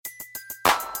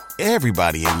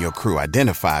Everybody in your crew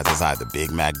identifies as either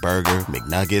Big Mac Burger,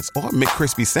 McNuggets, or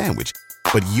McCrispy Sandwich.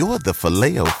 But you're the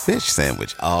Filet-O-Fish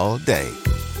Sandwich all day.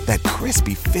 That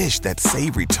crispy fish, that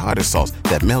savory tartar sauce,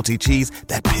 that melty cheese,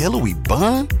 that pillowy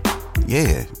bun.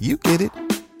 Yeah, you get it.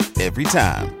 Every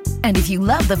time. And if you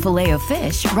love the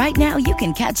Filet-O-Fish, right now you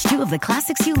can catch two of the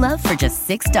classics you love for just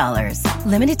 $6.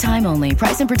 Limited time only.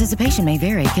 Price and participation may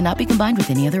vary. Cannot be combined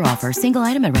with any other offer. Single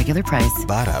item at regular price.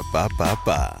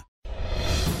 Ba-da-ba-ba-ba.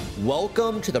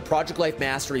 Welcome to the Project Life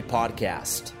Mastery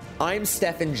Podcast. I'm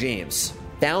Stephen James,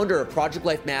 founder of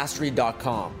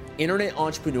ProjectLifeMastery.com, internet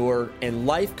entrepreneur and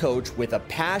life coach with a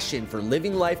passion for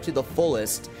living life to the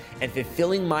fullest and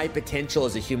fulfilling my potential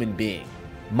as a human being.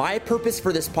 My purpose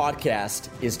for this podcast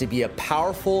is to be a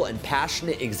powerful and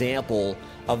passionate example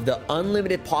of the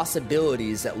unlimited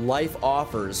possibilities that life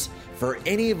offers for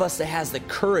any of us that has the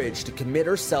courage to commit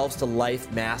ourselves to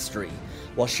life mastery,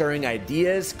 while sharing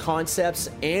ideas, concepts,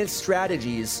 and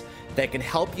strategies that can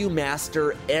help you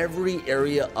master every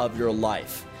area of your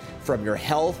life, from your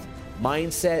health,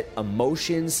 mindset,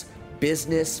 emotions,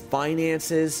 business,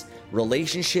 finances,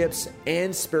 relationships,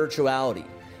 and spirituality.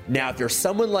 Now, if you're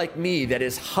someone like me that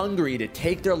is hungry to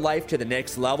take their life to the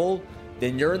next level,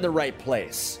 then you're in the right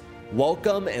place.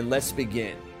 Welcome, and let's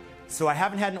begin. So I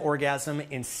haven't had an orgasm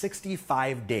in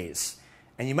 65 days.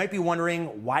 And you might be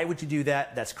wondering, why would you do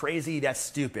that? That's crazy, that's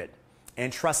stupid.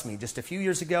 And trust me, just a few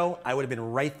years ago, I would have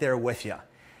been right there with you.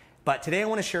 But today I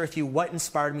want to share with you what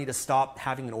inspired me to stop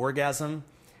having an orgasm,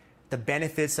 the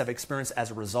benefits I've experienced as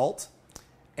a result,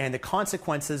 and the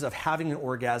consequences of having an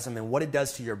orgasm and what it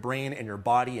does to your brain and your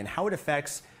body and how it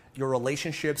affects your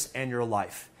relationships and your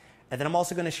life. And then I'm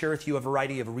also going to share with you a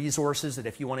variety of resources that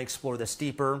if you want to explore this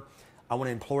deeper, I want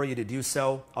to implore you to do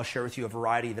so. I'll share with you a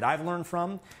variety that I've learned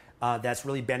from that's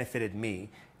really benefited me.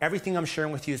 Everything I'm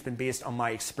sharing with you has been based on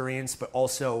my experience, but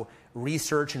also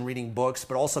research and reading books,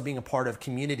 but also being a part of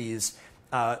communities,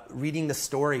 reading the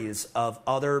stories of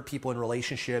other people in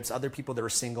relationships, other people that are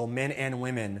single, men and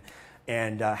women,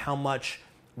 and how much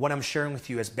what I'm sharing with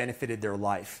you has benefited their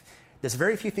life. There's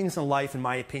very few things in life, in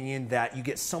my opinion, that you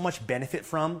get so much benefit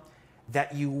from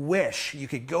that you wish you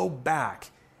could go back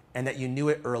and that you knew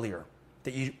it earlier.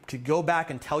 That you could go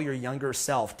back and tell your younger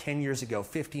self 10 years ago,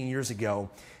 15 years ago.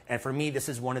 And for me, this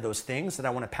is one of those things that I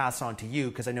want to pass on to you,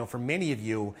 because I know for many of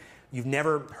you, you've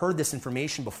never heard this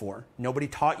information before. Nobody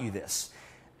taught you this.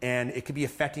 And it could be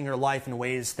affecting your life in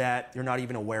ways that you're not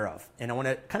even aware of. And I want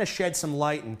to kind of shed some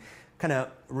light and kind of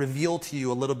reveal to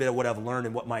you a little bit of what I've learned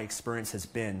and what my experience has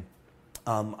been.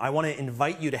 I want to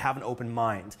invite you to have an open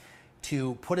mind,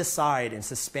 to put aside and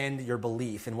suspend your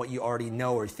belief in what you already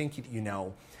know or think you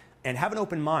know, and have an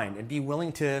open mind and be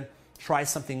willing to try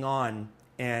something on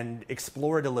and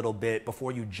explore it a little bit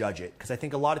before you judge it. Because I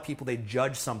think a lot of people, they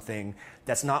judge something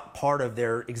that's not part of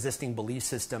their existing belief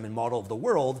system and model of the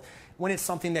world when it's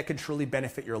something that could truly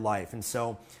benefit your life. And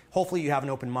so hopefully you have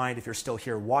an open mind if you're still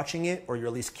here watching it, or you're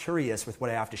at least curious with what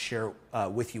I have to share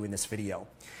with you in this video.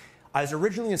 I was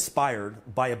originally inspired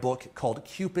by a book called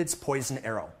Cupid's Poison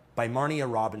Arrow by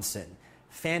Marnia Robinson.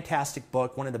 Fantastic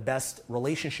book, one of the best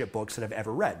relationship books that I've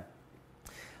ever read.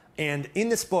 And in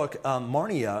this book,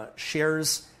 Marnia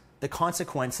shares the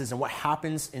consequences and what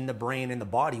happens in the brain and the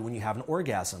body when you have an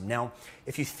orgasm. Now,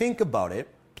 if you think about it,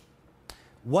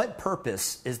 what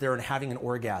purpose is there in having an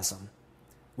orgasm?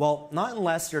 Well, not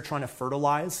unless you're trying to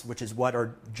fertilize, which is what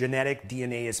our genetic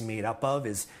DNA is made up of,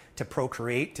 is to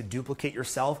procreate, to duplicate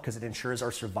yourself, because it ensures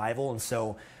our survival. And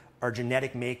so our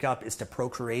genetic makeup is to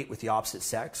procreate with the opposite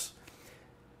sex.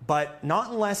 But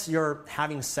not unless you're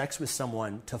having sex with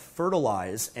someone to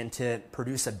fertilize and to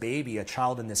produce a baby, a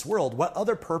child in this world. What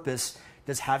other purpose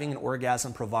does having an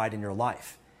orgasm provide in your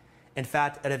life? In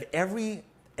fact, out of every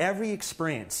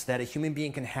experience that a human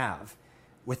being can have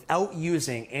without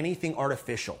using anything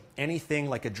artificial, anything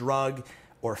like a drug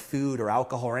or food or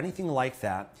alcohol or anything like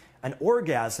that, an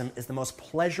orgasm is the most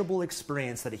pleasurable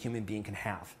experience that a human being can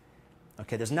have.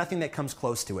 Okay, there's nothing that comes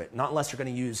close to it, not unless you're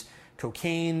going to use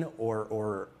cocaine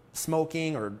or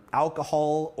smoking or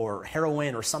alcohol or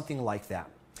heroin or something like that.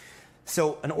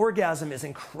 So an orgasm is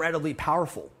incredibly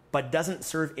powerful, but doesn't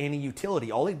serve any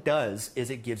utility. All it does is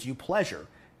it gives you pleasure.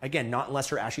 Again, not unless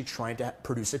you're actually trying to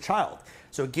produce a child.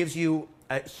 So it gives you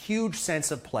a huge sense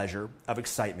of pleasure, of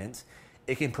excitement.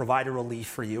 It can provide a relief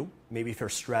for you. Maybe if you're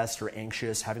stressed or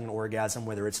anxious, having an orgasm,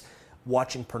 whether it's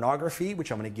watching pornography,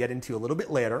 which I'm going to get into a little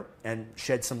bit later and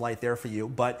shed some light there for you.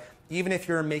 But even if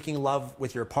you're making love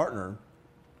with your partner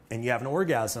and you have an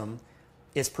orgasm,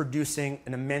 it's producing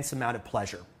an immense amount of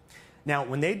pleasure. Now,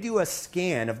 when they do a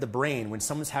scan of the brain, when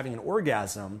someone's having an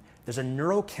orgasm, there's a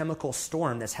neurochemical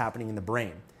storm that's happening in the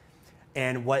brain.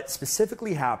 And what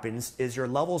specifically happens is your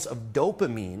levels of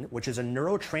dopamine, which is a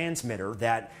neurotransmitter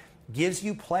that gives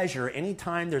you pleasure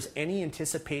anytime there's any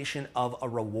anticipation of a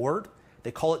reward.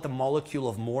 They call it the molecule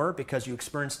of more because you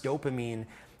experience dopamine.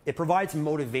 It provides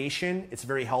motivation. It's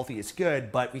very healthy. It's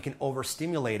good, but we can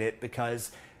overstimulate it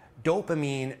because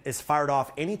dopamine is fired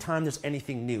off anytime there's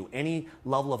anything new, any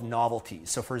level of novelty.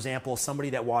 So for example,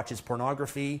 somebody that watches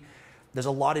pornography, there's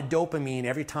a lot of dopamine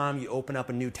every time you open up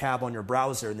a new tab on your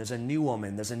browser and there's a new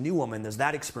woman, there's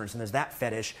that experience, and there's that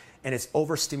fetish, and it's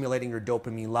overstimulating your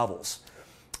dopamine levels.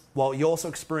 Well, you also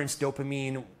experience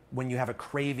dopamine when you have a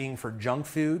craving for junk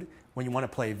food, when you want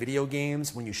to play video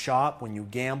games, when you shop, when you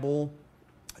gamble,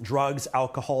 drugs,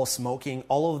 alcohol, smoking,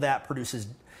 all of that produces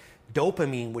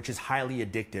dopamine, which is highly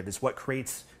addictive. It's what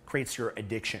creates your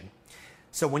addiction.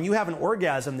 So when you have an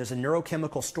orgasm, there's a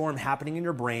neurochemical storm happening in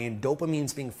your brain,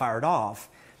 dopamine's being fired off,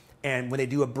 and when they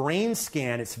do a brain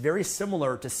scan, it's very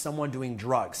similar to someone doing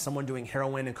drugs, someone doing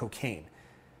heroin and cocaine.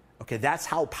 Okay, that's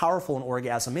how powerful an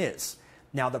orgasm is.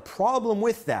 Now the problem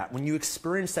with that, when you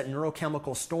experience that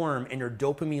neurochemical storm and your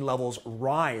dopamine levels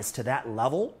rise to that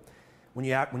level, when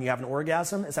you have an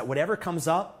orgasm, is that whatever comes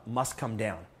up must come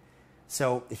down.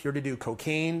 So if you're to do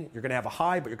cocaine, you're gonna have a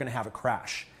high, but you're gonna have a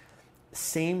crash.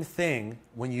 Same thing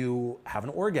when you have an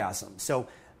orgasm. So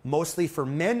mostly for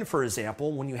men, for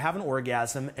example, when you have an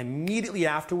orgasm, immediately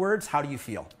afterwards, how do you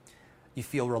feel? You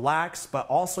feel relaxed, but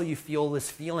also you feel this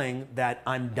feeling that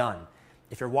I'm done.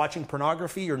 If you're watching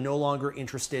pornography, you're no longer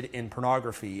interested in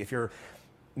pornography. If you're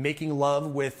making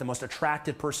love with the most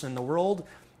attractive person in the world,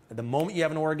 the moment you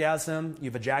have an orgasm,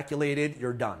 you've ejaculated,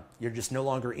 you're done. You're just no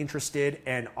longer interested,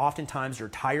 and oftentimes you're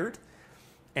tired,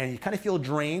 and you kind of feel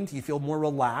drained, you feel more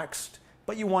relaxed,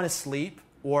 but you want to sleep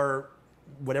or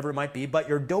whatever it might be, but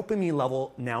your dopamine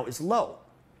level now is low.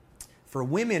 For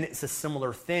women, it's a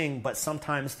similar thing, but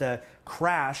sometimes the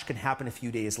crash can happen a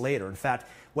few days later. In fact,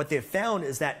 what they've found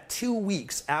is that 2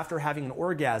 weeks after having an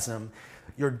orgasm,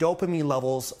 your dopamine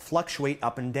levels fluctuate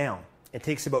up and down. It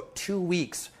takes about 2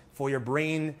 weeks for your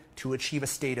brain to achieve a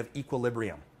state of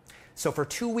equilibrium. So for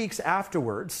 2 weeks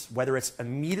afterwards, whether it's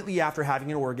immediately after having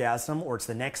an orgasm, or it's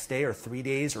the next day, or 3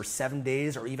 days, or 7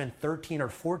 days, or even 13 or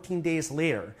 14 days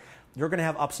later, you're gonna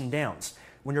have ups and downs.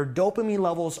 When your dopamine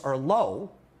levels are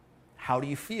low, how do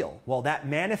you feel? Well, that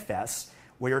manifests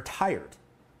where you're tired.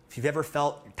 If you've ever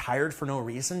felt tired for no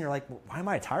reason, you're like, why am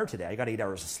I tired today? I got 8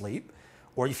 hours of sleep.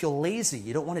 Or you feel lazy,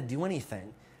 you don't wanna do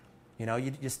anything. You know,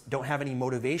 you just don't have any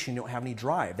motivation, you don't have any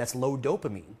drive. That's low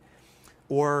dopamine.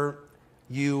 Or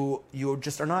you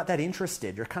just are not that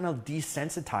interested. You're kind of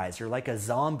desensitized. You're like a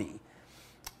zombie.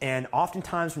 And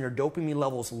oftentimes when your dopamine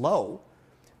level's low,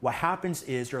 what happens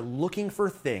is you're looking for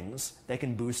things that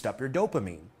can boost up your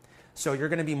dopamine. So you're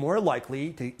going to be more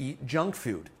likely to eat junk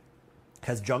food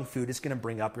because junk food is going to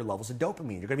bring up your levels of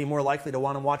dopamine. You're going to be more likely to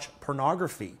want to watch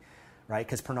pornography, right?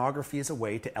 Because pornography is a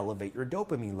way to elevate your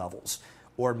dopamine levels.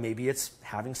 Or maybe it's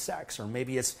having sex, or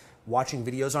maybe it's watching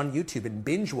videos on YouTube and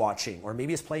binge watching, or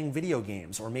maybe it's playing video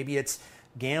games, or maybe it's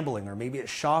gambling, or maybe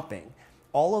it's shopping.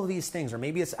 All of these things, or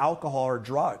maybe it's alcohol or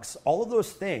drugs. All of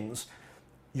those things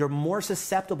you're more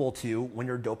susceptible to when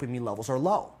your dopamine levels are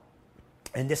low.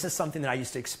 And this is something that I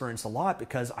used to experience a lot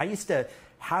because I used to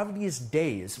have these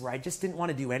days where I just didn't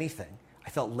want to do anything. I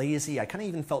felt lazy. I kind of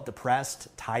even felt depressed,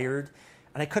 tired,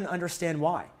 and I couldn't understand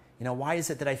why. You know, why is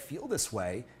it that I feel this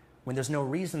way when there's no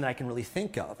reason that I can really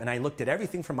think of? And I looked at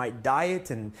everything from my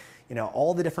diet and, you know,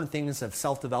 all the different things of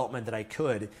self-development that I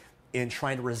could in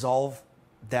trying to resolve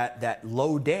that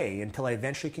low day until I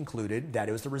eventually concluded that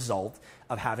it was the result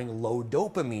of having low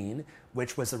dopamine,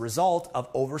 which was the result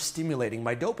of overstimulating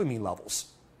my dopamine levels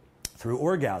through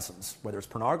orgasms, whether it's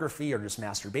pornography or just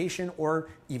masturbation or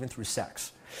even through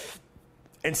sex.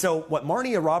 And so what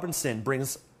Marnia Robinson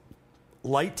brings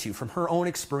light to from her own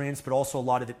experience, but also a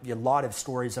lot of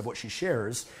stories of what she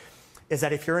shares, is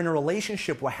that if you're in a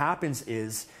relationship, what happens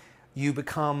is you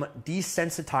become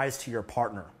desensitized to your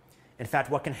partner. In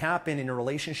fact, what can happen in a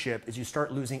relationship is you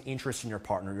start losing interest in your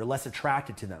partner. You're less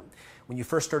attracted to them. When you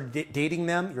first started dating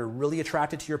them, you're really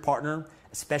attracted to your partner,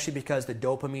 especially because the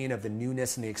dopamine of the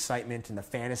newness and the excitement and the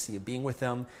fantasy of being with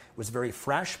them was very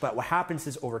fresh. But what happens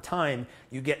is over time,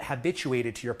 you get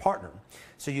habituated to your partner.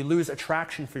 So you lose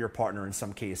attraction for your partner in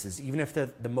some cases. Even if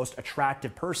the most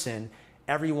attractive person,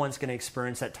 everyone's going to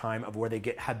experience that time of where they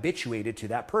get habituated to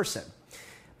that person.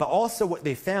 But also what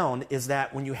they found is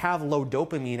that when you have low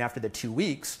dopamine after the 2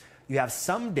 weeks, you have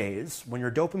some days when your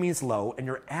dopamine's low and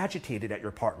you're agitated at your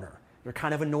partner. You're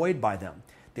kind of annoyed by them.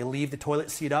 They leave the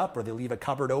toilet seat up or they leave a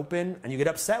cupboard open and you get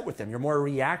upset with them. You're more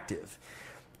reactive.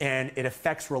 And it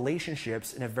affects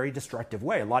relationships in a very destructive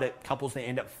way. A lot of couples, they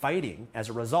end up fighting as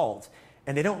a result,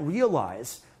 and they don't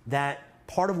realize that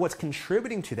part of what's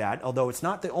contributing to that, although it's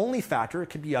not the only factor, it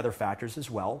could be other factors as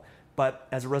well, but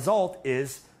as a result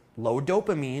is low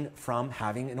dopamine from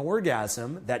having an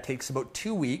orgasm that takes about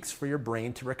 2 weeks for your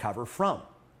brain to recover from.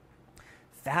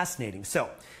 Fascinating. So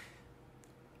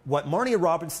what Marnie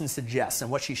Robinson suggests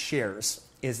and what she shares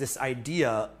is this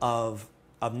idea of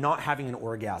not having an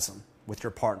orgasm with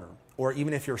your partner, or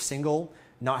even if you're single,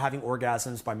 not having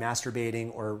orgasms by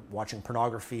masturbating or watching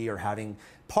pornography or having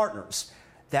partners,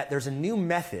 that there's a new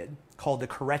method called the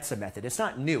Karetza method. It's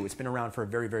not new, it's been around for a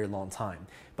very, very long time.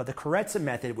 But the Karetza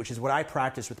method, which is what I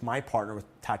practice with my partner, with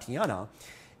Tatiana,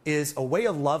 is a way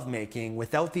of lovemaking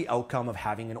without the outcome of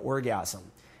having an orgasm.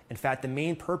 In fact, the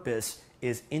main purpose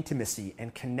is intimacy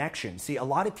and connection. See, a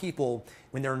lot of people,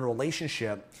 when they're in a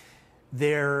relationship,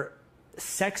 their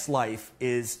sex life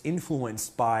is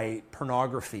influenced by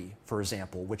pornography, for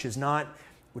example, which is not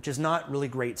really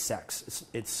great sex.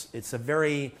 It's a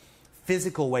very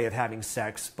physical way of having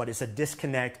sex, but it's a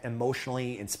disconnect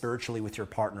emotionally and spiritually with your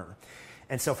partner.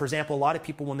 And so, for example, a lot of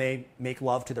people, when they make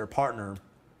love to their partner,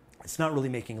 it's not really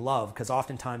making love, because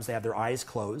oftentimes they have their eyes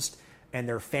closed and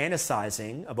they're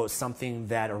fantasizing about something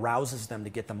that arouses them to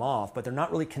get them off, but they're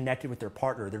not really connected with their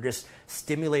partner. They're just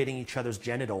stimulating each other's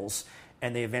genitals,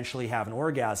 and they eventually have an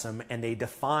orgasm, and they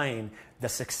define the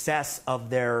success of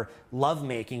their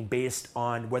lovemaking based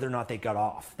on whether or not they got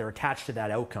off. They're attached to that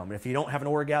outcome. And if you don't have an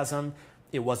orgasm,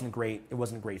 it wasn't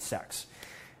great sex.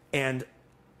 And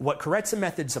what Karetza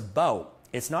method's about,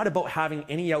 it's not about having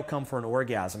any outcome for an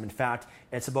orgasm. In fact,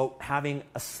 it's about having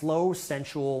a slow,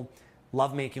 sensual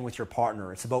lovemaking with your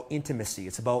partner. It's about intimacy.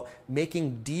 It's about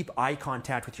making deep eye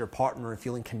contact with your partner and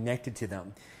feeling connected to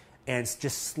them. And it's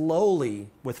just slowly,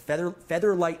 with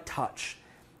feather-light touch,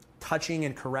 touching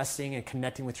and caressing and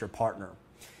connecting with your partner.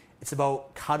 It's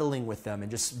about cuddling with them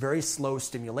and just very slow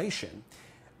stimulation.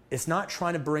 It's not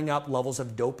trying to bring up levels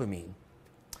of dopamine.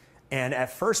 And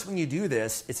at first, when you do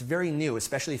this, it's very new,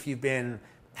 especially if you've been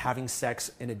having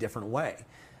sex in a different way.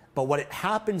 But what it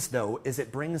happens, though, is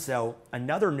it brings out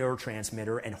another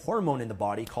neurotransmitter and hormone in the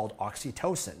body called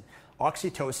oxytocin.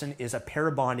 Oxytocin is a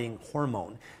pair-bonding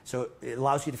hormone, so it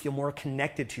allows you to feel more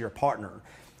connected to your partner.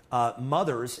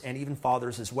 Mothers, and even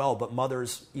fathers as well, but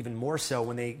mothers even more so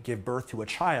when they give birth to a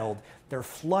child, they're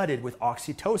flooded with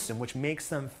oxytocin, which makes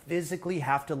them physically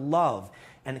have to love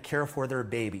and care for their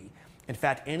baby. In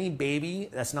fact, any baby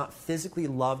that's not physically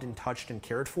loved and touched and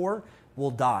cared for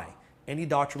will die. Any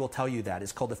doctor will tell you that.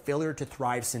 It's called the failure to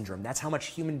thrive syndrome. That's how much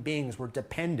human beings were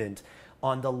dependent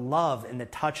on the love and the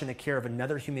touch and the care of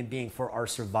another human being for our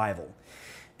survival.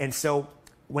 And so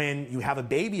when you have a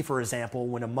baby, for example,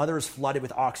 when a mother is flooded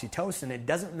with oxytocin, it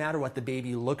doesn't matter what the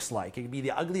baby looks like. It could be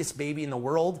the ugliest baby in the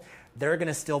world. They're going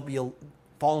to still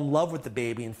fall in love with the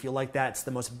baby and feel like that's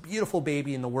the most beautiful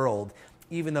baby in the world,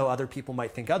 even though other people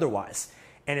might think otherwise.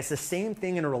 And it's the same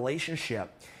thing in a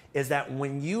relationship, is that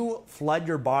when you flood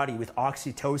your body with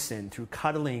oxytocin through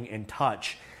cuddling and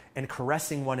touch and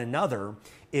caressing one another,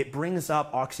 it brings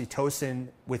up oxytocin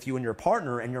with you and your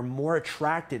partner, and you're more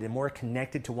attracted and more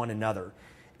connected to one another.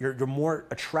 You're more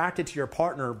attracted to your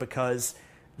partner because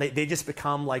they just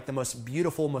become like the most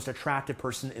beautiful, most attractive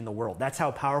person in the world. That's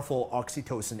how powerful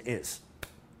oxytocin is.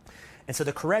 And so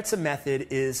the Karetza method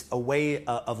is a way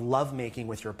of lovemaking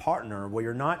with your partner where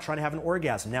you're not trying to have an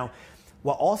orgasm. Now,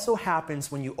 what also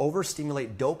happens when you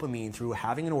overstimulate dopamine through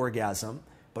having an orgasm,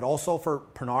 but also for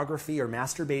pornography or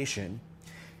masturbation,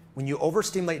 when you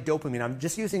overstimulate dopamine, I'm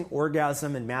just using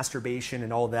orgasm and masturbation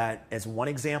and all that as one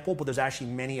example, but there's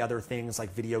actually many other things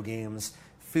like video games,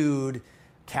 food,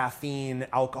 caffeine,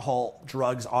 alcohol,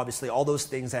 drugs, obviously, all those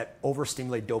things that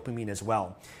overstimulate dopamine as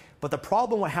well. But the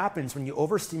problem, what happens when you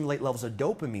overstimulate levels of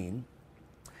dopamine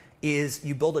is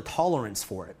you build a tolerance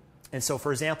for it. And so,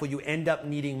 for example, you end up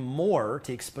needing more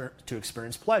to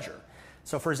experience pleasure.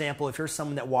 So, for example, if you're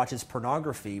someone that watches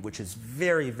pornography, which is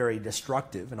very, very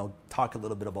destructive, and I'll talk a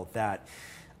little bit about that.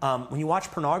 When you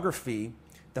watch pornography,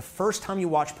 the first time you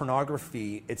watch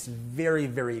pornography, it's very,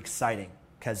 very exciting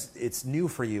because it's new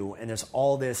for you and there's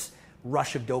all this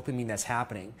rush of dopamine that's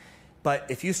happening. But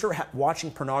if you start watching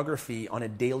pornography on a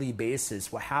daily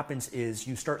basis, what happens is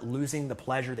you start losing the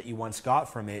pleasure that you once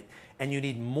got from it, and you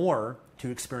need more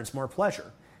to experience more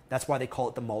pleasure. That's why they call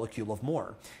it the molecule of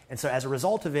more. And so as a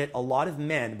result of it, a lot of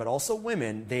men, but also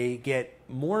women, they get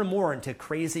more and more into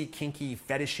crazy, kinky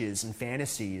fetishes and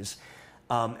fantasies.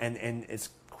 And it's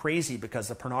crazy because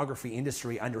the pornography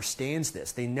industry understands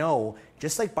this. They know,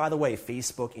 just like, by the way,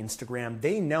 Facebook, Instagram,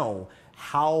 they know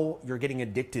how you're getting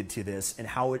addicted to this and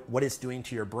what it's doing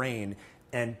to your brain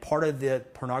And part of the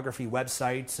pornography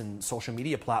websites and social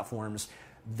media platforms,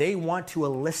 they want to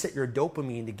elicit your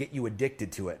dopamine to get you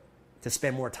addicted to it, to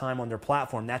spend more time on their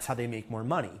platform. That's how they make more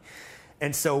money.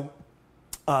 And so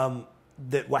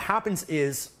what happens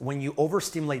is when you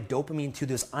overstimulate dopamine to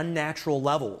those unnatural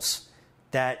levels,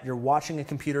 that you're watching a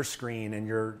computer screen and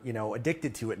you're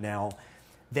addicted to it now,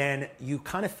 then you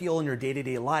kind of feel in your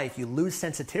day-to-day life, you lose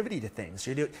sensitivity to things.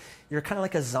 You're kind of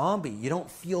like a zombie. You don't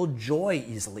feel joy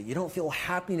easily. You don't feel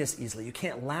happiness easily. You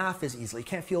can't laugh as easily.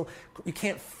 You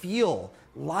can't feel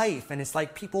life. And it's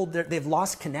like people, they've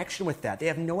lost connection with that. They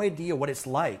have no idea what it's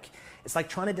like. It's like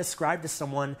trying to describe to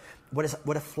someone what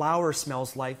a flower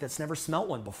smells like that's never smelt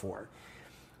one before.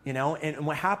 And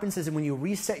what happens is when you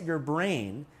reset your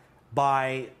brain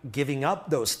by giving up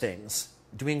those things,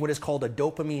 doing what is called a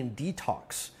dopamine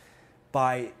detox,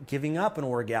 by giving up an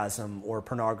orgasm or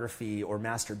pornography or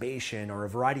masturbation or a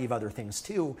variety of other things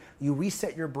too, you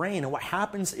reset your brain. And what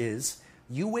happens is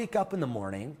you wake up in the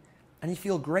morning and you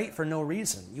feel great for no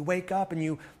reason. You wake up and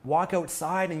you walk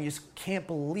outside and you just can't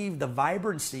believe the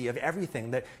vibrancy of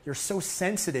everything, that you're so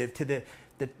sensitive to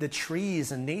the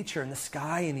trees and nature and the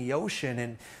sky and the ocean.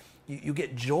 And you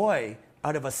get joy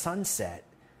out of a sunset.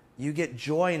 You get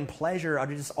joy and pleasure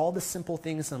out of just all the simple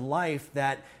things in life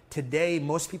that today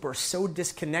most people are so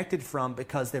disconnected from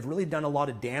because they've really done a lot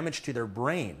of damage to their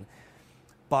brain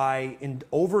by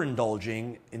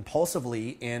overindulging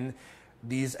impulsively in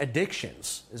these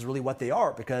addictions, is really what they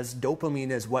are, because dopamine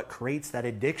is what creates that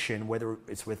addiction, whether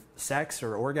it's with sex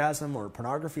or orgasm or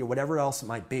pornography or whatever else it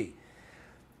might be.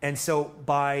 And so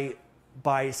by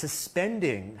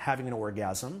suspending having an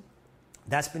orgasm,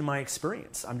 that's been my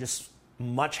experience. I'm just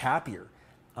much happier.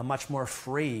 I'm much more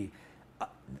free.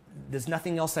 There's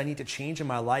nothing else I need to change in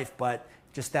my life, but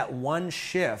just that one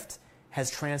shift has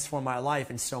transformed my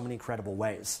life in so many incredible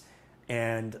ways.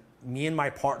 And me and my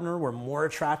partner, we're more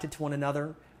attracted to one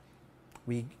another.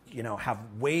 We, have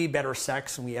way better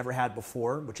sex than we ever had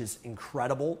before, which is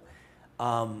incredible.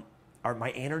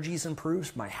 My energy's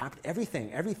improved,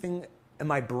 everything in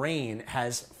my brain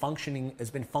has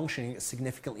been functioning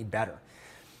significantly better.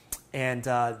 And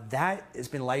that has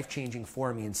been life-changing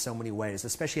for me in so many ways,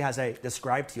 especially as I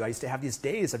described to you. I used to have these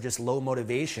days of just low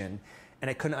motivation, and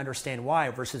I couldn't understand why,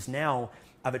 versus now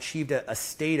I've achieved a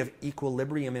state of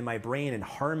equilibrium in my brain and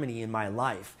harmony in my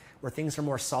life, where things are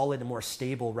more solid and more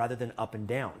stable rather than up and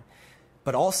down.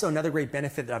 But also another great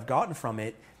benefit that I've gotten from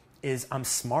it is I'm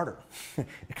smarter.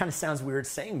 It kind of sounds weird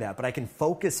saying that, but I can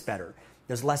focus better.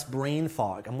 There's less brain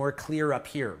fog. I'm more clear up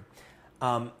here.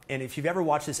 And if you've ever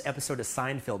watched this episode of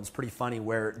Seinfeld, it's pretty funny,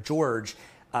 where George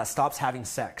stops having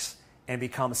sex and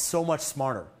becomes so much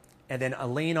smarter. And then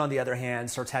Elaine, on the other hand,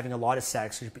 starts having a lot of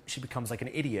sex. She becomes like an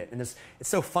idiot. And it's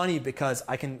so funny because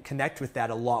I can connect with that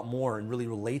a lot more and really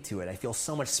relate to it. I feel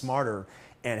so much smarter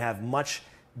and have much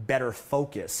better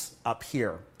focus up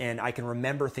here. And I can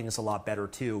remember things a lot better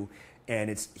too. And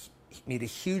it's made a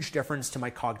huge difference to my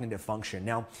cognitive function.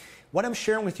 Now, what I'm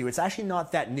sharing with you, it's actually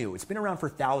not that new. It's been around for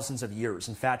thousands of years.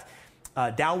 In fact,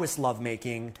 Taoist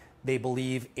lovemaking, they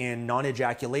believe in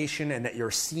non-ejaculation and that your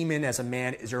semen as a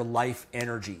man is your life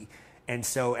energy. And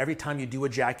so every time you do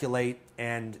ejaculate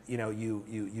and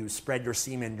you spread your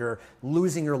semen, you're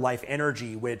losing your life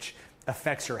energy, which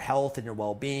affects your health and your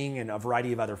well-being and a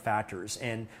variety of other factors.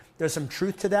 And there's some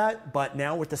truth to that, but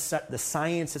now with the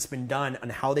science that's been done on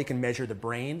how they can measure the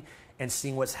brain and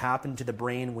seeing what's happened to the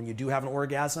brain when you do have an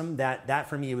orgasm, that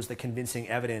for me was the convincing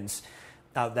evidence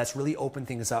that's really opened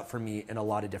things up for me in a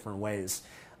lot of different ways.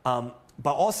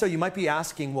 But also you might be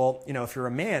asking, well, if you're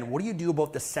a man, what do you do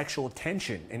about the sexual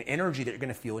tension and energy that you're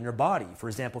going to feel in your body? For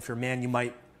example, if you're a man, you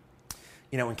might,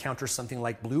 encounter something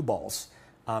like blue balls.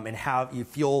 And have you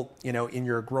feel, in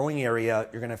your growing area,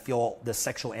 you're going to feel the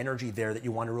sexual energy there that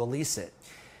you want to release it.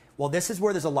 Well, this is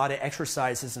where there's a lot of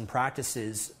exercises and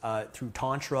practices through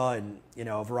Tantra and,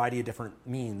 a variety of different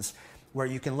means where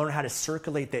you can learn how to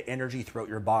circulate the energy throughout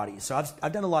your body. So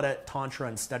I've done a lot of Tantra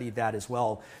and studied that as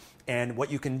well. And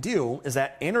what you can do is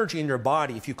that energy in your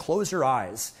body, if you close your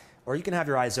eyes, or you can have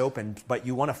your eyes open, but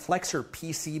you want to flex your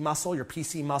PC muscle. Your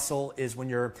PC muscle is when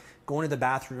you're going to the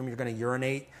bathroom, you're going to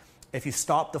urinate. If you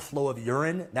stop the flow of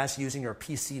urine, that's using your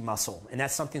PC muscle. And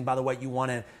that's something, by the way, you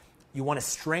want to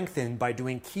strengthen by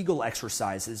doing Kegel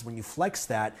exercises. When you flex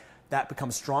that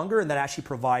becomes stronger, and that actually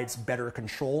provides better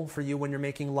control for you when you're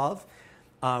making love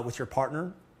with your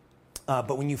partner.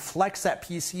 But when you flex that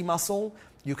PC muscle,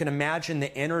 you can imagine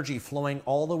the energy flowing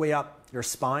all the way up your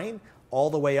spine,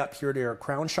 all the way up here to your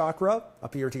crown chakra,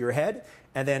 up here to your head,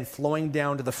 and then flowing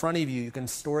down to the front of you. You can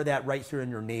store that right here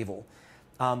in your navel.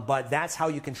 But that's how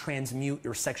you can transmute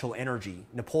your sexual energy.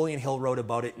 Napoleon Hill wrote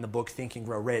about it in the book Think and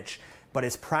Grow Rich, but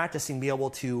it's practicing being able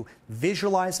to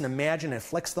visualize and imagine and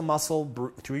flex the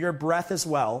muscle through your breath as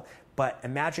well. But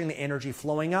imagine the energy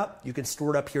flowing up. You can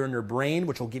store it up here in your brain,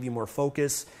 which will give you more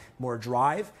focus, more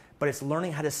drive. But it's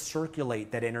learning how to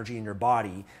circulate that energy in your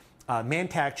body.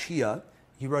 Mantak Chia,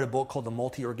 he wrote a book called The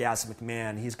Multi-Orgasmic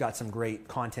Man. He's got some great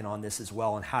content on this as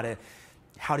well, and how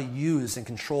to use and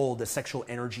control the sexual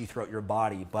energy throughout your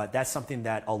body. But that's something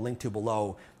that I'll link to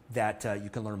below that you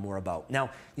can learn more about. Now,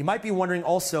 you might be wondering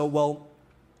also, well,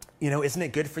 isn't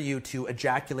it good for you to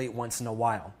ejaculate once in a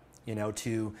while? If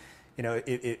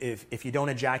you don't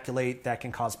ejaculate, that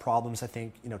can cause problems, I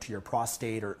think, to your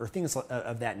prostate or things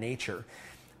of that nature.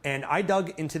 And I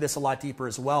dug into this a lot deeper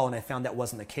as well, and I found that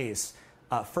wasn't the case.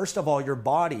 First of all, your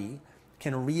body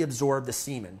can reabsorb the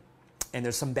semen, and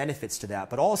there's some benefits to that.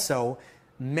 But also,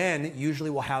 men usually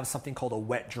will have something called a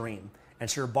wet dream. And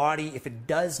so your body, if it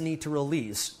does need to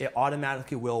release, it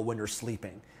automatically will when you're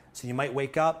sleeping. So you might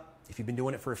wake up, if you've been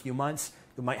doing it for a few months,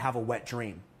 you might have a wet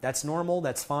dream. That's normal,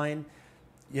 that's fine.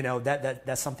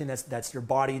 That's something that's your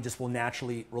body just will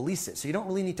naturally release it. So you don't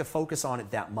really need to focus on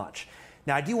it that much.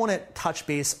 Now, I do want to touch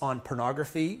base on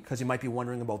pornography, because you might be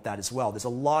wondering about that as well. There's a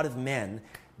lot of men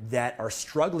that are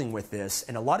struggling with this,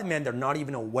 and a lot of men that are not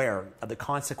even aware of the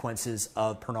consequences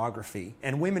of pornography,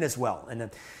 and women as well. And I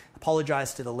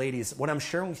apologize to the ladies. What I'm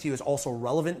sharing with you is also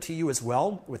relevant to you as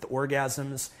well with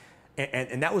orgasms.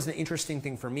 And that was an interesting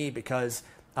thing for me, because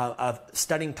of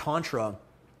studying Tantra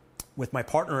with my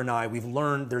partner and I, we've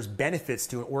learned there's benefits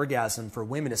to an orgasm for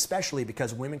women, especially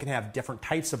because women can have different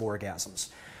types of orgasms.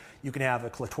 You can have a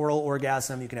clitoral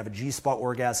orgasm, you can have a G-spot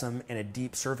orgasm, and a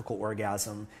deep cervical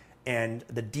orgasm. And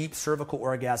the deep cervical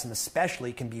orgasm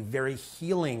especially can be very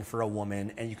healing for a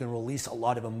woman, and you can release a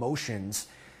lot of emotions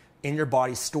in your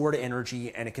body, stored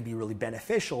energy, and it can be really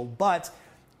beneficial. But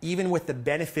even with the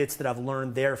benefits that I've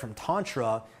learned there from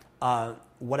Tantra,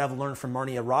 what I've learned from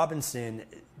Marnia Robinson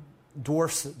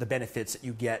dwarfs the benefits that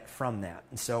you get from that.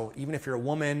 And so even if you're a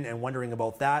woman and wondering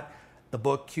about that, the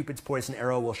book Cupid's Poison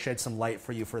Arrow will shed some light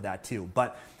for you for that too.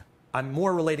 But I'm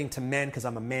more relating to men because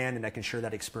I'm a man and I can share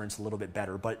that experience a little bit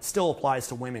better, but it still applies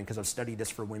to women because I've studied this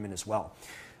for women as well.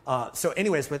 So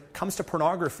anyways, when it comes to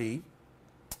pornography,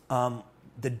 the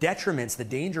detriments, the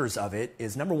dangers of it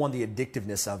is, number one, the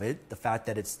addictiveness of it, the fact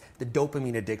that it's the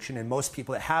dopamine addiction. And most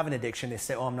people that have an addiction, they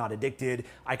say, oh, I'm not addicted,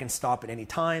 I can stop at any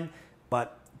time,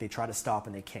 but they try to stop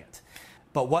and they can't.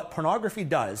 But what pornography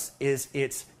does is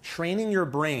it's training your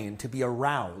brain to be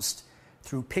aroused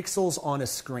through pixels on a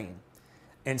screen.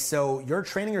 And so you're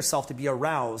training yourself to be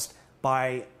aroused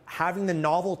by having the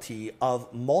novelty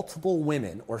of multiple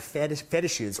women or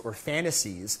fetishes or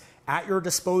fantasies at your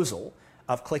disposal,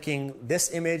 of clicking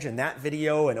this image and that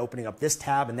video and opening up this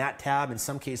tab and that tab, in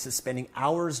some cases spending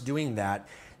hours doing that.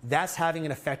 That's having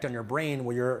an effect on your brain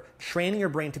where you're training your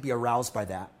brain to be aroused by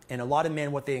that. And a lot of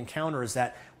men, what they encounter is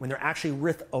that when they're actually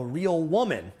with a real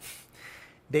woman,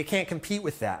 they can't compete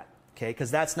with that, okay?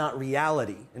 Because that's not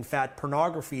reality. In fact,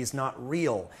 pornography is not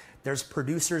real. There's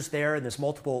producers there, and there's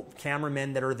multiple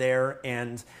cameramen that are there,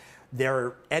 and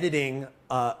they're editing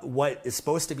what is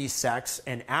supposed to be sex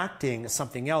and acting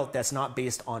something out that's not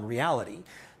based on reality.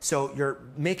 So you're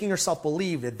making yourself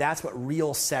believe that that's what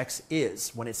real sex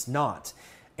is when it's not.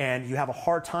 And you have a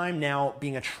hard time now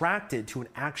being attracted to an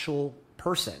actual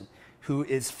person who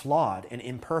is flawed and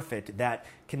imperfect, that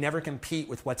can never compete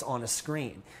with what's on a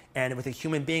screen. And with a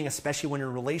human being, especially when you're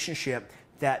in a relationship,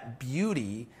 that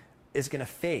beauty is going to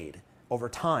fade over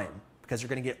time because you're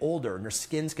going to get older and your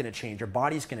skin's going to change, your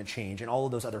body's going to change, and all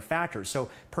of those other factors. So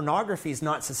pornography is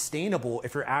not sustainable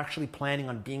if you're actually planning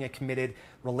on being a committed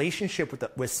relationship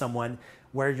with someone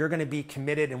where you're going to be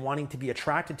committed and wanting to be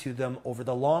attracted to them over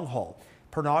the long haul.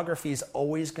 Pornography is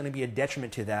always going to be a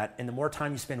detriment to that, and the more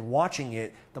time you spend watching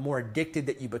it, the more addicted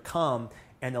that you become,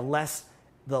 and the less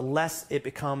it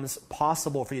becomes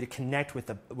possible for you to connect with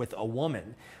a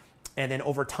woman. And then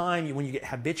over time, when you get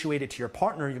habituated to your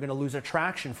partner, you're going to lose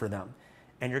attraction for them,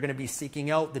 and you're going to be seeking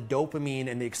out the dopamine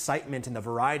and the excitement and the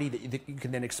variety that you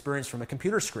can then experience from a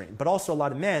computer screen. But also, a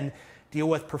lot of men deal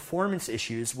with performance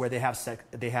issues where they have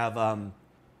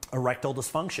erectile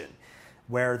dysfunction,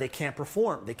 where they can't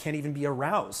perform. They can't even be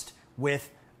aroused with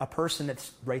a person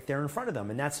that's right there in front of them.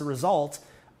 And that's a result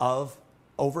of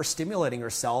overstimulating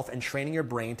yourself and training your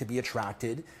brain to be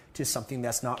attracted to something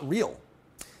that's not real.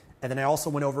 And then I also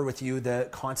went over with you the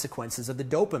consequences of the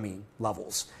dopamine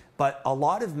levels. But a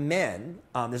lot of men,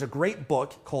 there's a great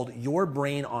book called Your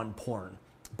Brain on Porn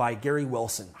by Gary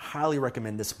Wilson. Highly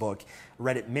recommend this book. I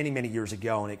read it many, many years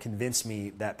ago, and it convinced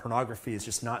me that pornography is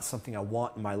just not something I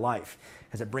want in my life,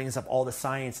 because it brings up all the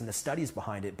science and the studies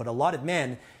behind it. But a lot of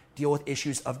men deal with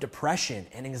issues of depression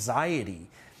and anxiety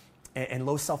and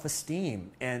low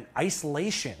self-esteem and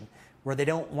isolation, where they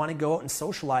don't want to go out and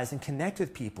socialize and connect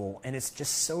with people, and it's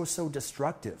just so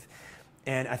destructive.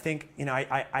 And I think,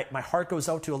 my heart goes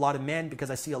out to a lot of men, because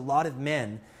I see a lot of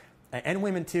men and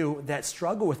women too that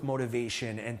struggle with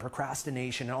motivation and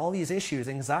procrastination and all these issues,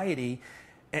 anxiety,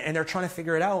 and they're trying to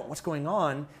figure it out, what's going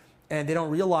on, and they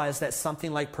don't realize that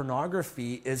something like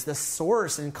pornography is the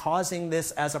source in causing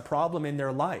this as a problem in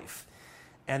their life.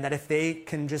 And that if they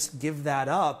can just give that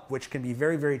up, which can be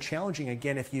very, very challenging,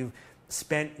 again, if you've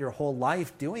spent your whole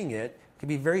life doing it, it can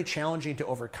be very challenging to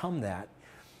overcome that.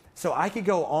 So I could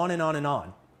go on and on and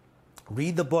on.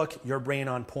 Read the book, Your Brain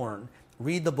on Porn.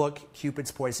 Read the book,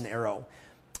 Cupid's Poison Arrow.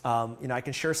 I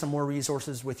can share some more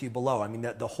resources with you below. I mean,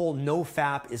 the whole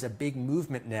NoFap is a big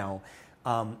movement now.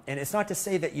 And it's not to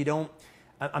say that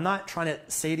I'm not trying to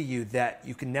say to you that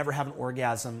you can never have an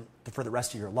orgasm for the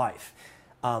rest of your life.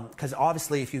 Because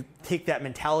obviously, if you take that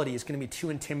mentality, it's going to be too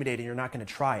intimidating. You're not going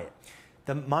to try it.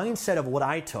 The mindset of what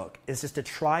I took is just to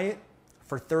try it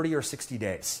for 30 or 60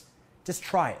 days. Just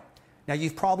try it. Now, you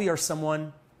probably are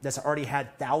someone that's already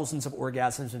had thousands of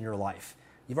orgasms in your life.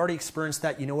 You've already experienced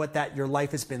that. You know what your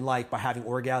life has been like by having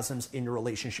orgasms in your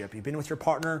relationship. You've been with your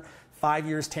partner 5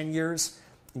 years, 10 years,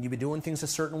 and you've been doing things a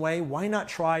certain way. Why not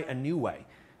try a new way,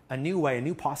 a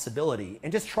new possibility,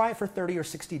 and just try it for 30 or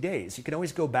 60 days? You can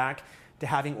always go back to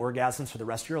having orgasms for the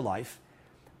rest of your life.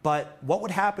 But what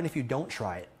would happen if you don't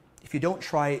try it? If you don't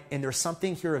try it, and there's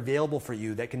something here available for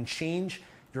you that can change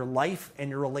your life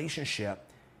and your relationship,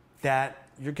 that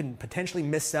you can potentially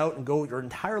miss out and go your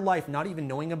entire life not even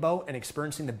knowing about and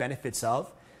experiencing the benefits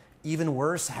of. Even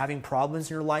worse, having problems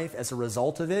in your life as a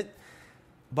result of it.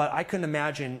 But I couldn't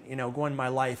imagine, going my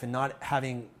life and not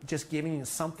just giving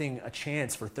something a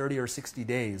chance for 30 or 60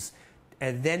 days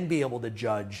and then be able to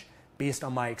judge based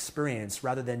on my experience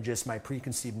rather than just my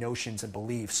preconceived notions and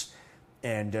beliefs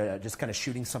and just kind of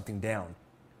shooting something down.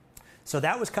 So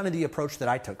that was kind of the approach that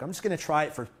I took. I'm just going to try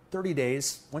it for 30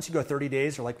 days. Once you go 30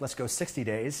 days, or let's go 60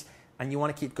 days, and you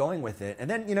want to keep going with it. And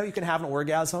then, you can have an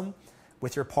orgasm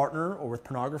with your partner or with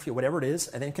pornography or whatever it is,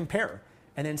 and then compare,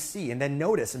 and then see, and then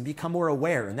notice and become more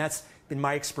aware. And that's been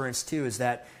my experience too, is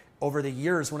that over the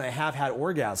years when I have had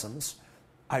orgasms,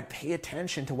 I'd pay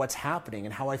attention to what's happening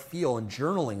and how I feel, and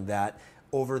journaling that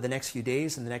over the next few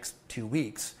days and the next 2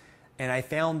 weeks. And I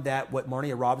found that what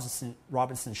Marnia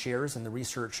Robinson shares and the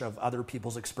research of other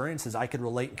people's experiences, I could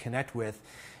relate and connect with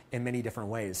in many different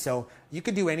ways. So you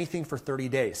could do anything for 30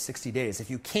 days, 60 days.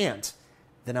 If you can't,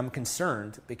 then I'm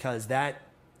concerned, because that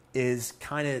is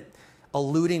kind of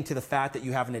alluding to the fact that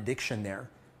you have an addiction there.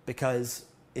 Because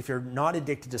if you're not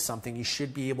addicted to something, you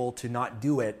should be able to not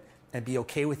do it and be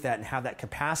okay with that and have that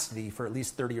capacity for at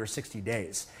least 30 or 60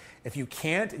 days. If you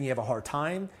can't and you have a hard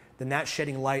time, then that's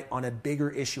shedding light on a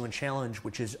bigger issue and challenge,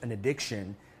 which is an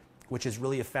addiction, which is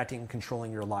really affecting and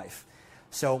controlling your life.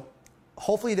 So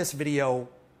hopefully this video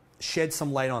shed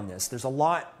some light on this. There's a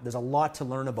lot to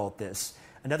learn about this.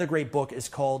 Another great book is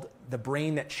called The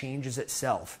Brain That Changes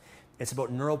Itself. It's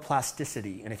about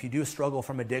neuroplasticity. And if you do struggle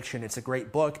from addiction, it's a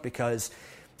great book because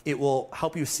it will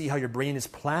help you see how your brain is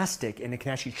plastic and it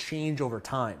can actually change over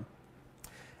time.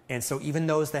 And so even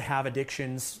those that have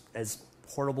addictions as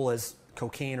horrible as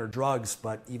cocaine or drugs,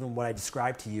 but even what I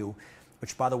described to you,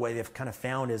 which by the way they've kind of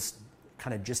found is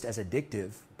kind of just as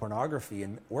addictive, pornography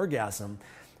and orgasm,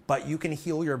 but you can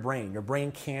heal your brain. Your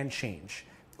brain can change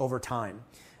over time.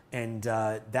 And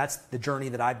that's the journey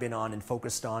that I've been on and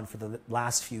focused on for the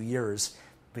last few years,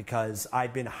 because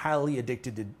I've been highly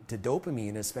addicted to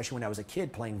dopamine, especially when I was a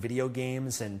kid playing video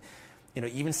games. And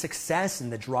even success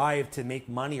and the drive to make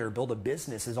money or build a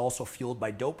business is also fueled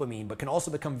by dopamine, but can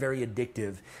also become very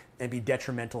addictive and be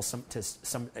detrimental to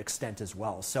some extent as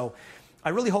well. So I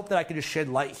really hope that I could just shed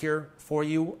light here for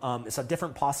you. It's a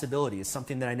different possibility. It's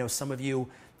something that I know some of you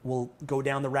will go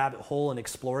down the rabbit hole and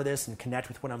explore this and connect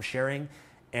with what I'm sharing.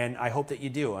 And I hope that you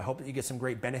do. I hope that you get some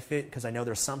great benefit, because I know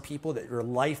there's some people that your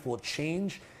life will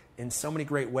change in so many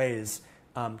great ways,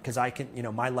 because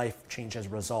my life changed as a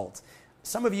result.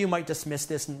 Some of you might dismiss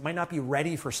this and might not be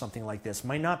ready for something like this,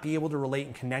 might not be able to relate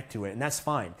and connect to it, and that's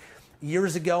fine.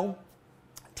 Years ago,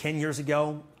 10 years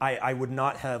ago, I would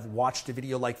not have watched a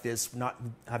video like this, not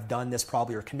have done this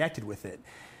probably or connected with it.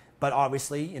 But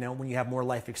obviously, when you have more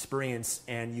life experience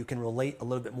and you can relate a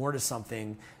little bit more to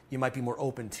something, you might be more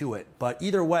open to it. But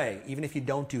either way, even if you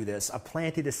don't do this, I've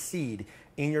planted a seed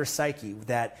in your psyche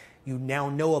that you now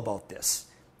know about this.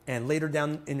 And later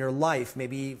down in your life,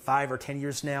 maybe 5 or 10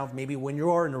 years now, maybe when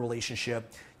you're in a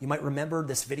relationship, you might remember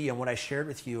this video and what I shared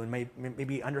with you, and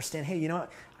maybe understand, hey,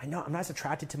 I know I'm not as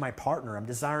attracted to my partner. I'm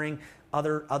desiring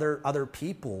other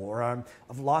people, or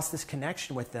I've lost this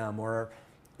connection with them, or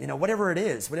whatever it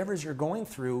is you're going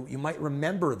through, you might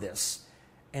remember this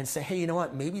and say, hey, you know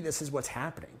what, maybe this is what's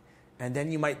happening. And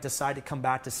then you might decide to come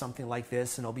back to something like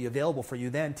this, and it'll be available for you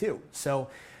then too. So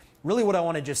really what I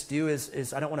want to just do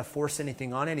is I don't want to force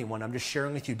anything on anyone. I'm just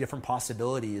sharing with you different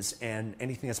possibilities, and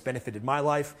anything that's benefited my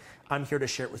life, I'm here to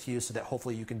share it with you so that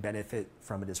hopefully you can benefit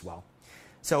from it as well.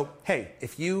 So, hey,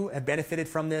 if you have benefited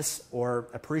from this or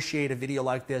appreciate a video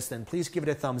like this, then please give it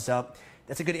a thumbs up.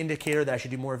 That's a good indicator that I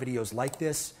should do more videos like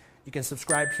this. You can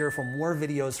subscribe here for more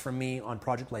videos from me on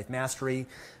Project Life Mastery.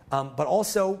 But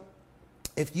also,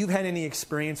 if you've had any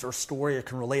experience or story or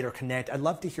can relate or connect, I'd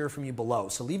love to hear from you below.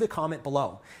 So leave a comment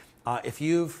below. If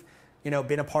you've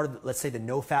been a part of, let's say, the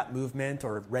no-fat movement,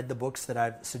 or read the books that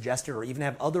I've suggested, or even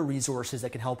have other resources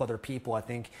that can help other people, I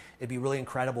think it'd be really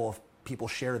incredible if people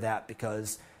share that,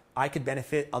 because I could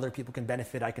benefit, other people can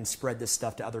benefit, I can spread this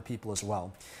stuff to other people as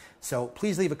well. So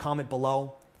please leave a comment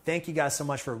below. Thank you guys so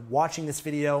much for watching this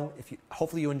video.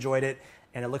 Hopefully you enjoyed it,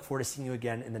 and I look forward to seeing you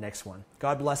again in the next one.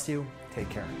 God bless you. Take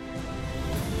care.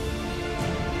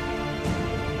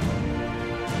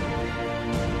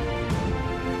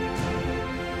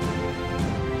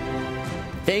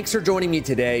 Thanks for joining me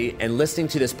today and listening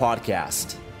to this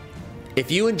podcast. If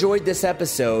you enjoyed this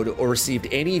episode or received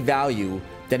any value,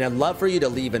 then I'd love for you to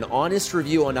leave an honest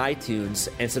review on iTunes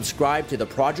and subscribe to the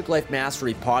Project Life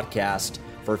Mastery podcast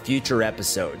for future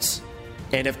episodes.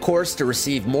 And of course, to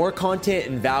receive more content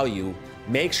and value,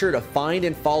 make sure to find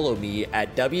and follow me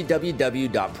at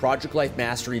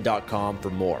www.projectlifemastery.com for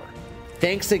more.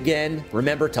 Thanks again.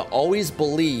 Remember to always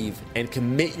believe and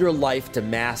commit your life to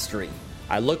mastery.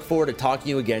 I look forward to talking to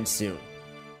you again soon.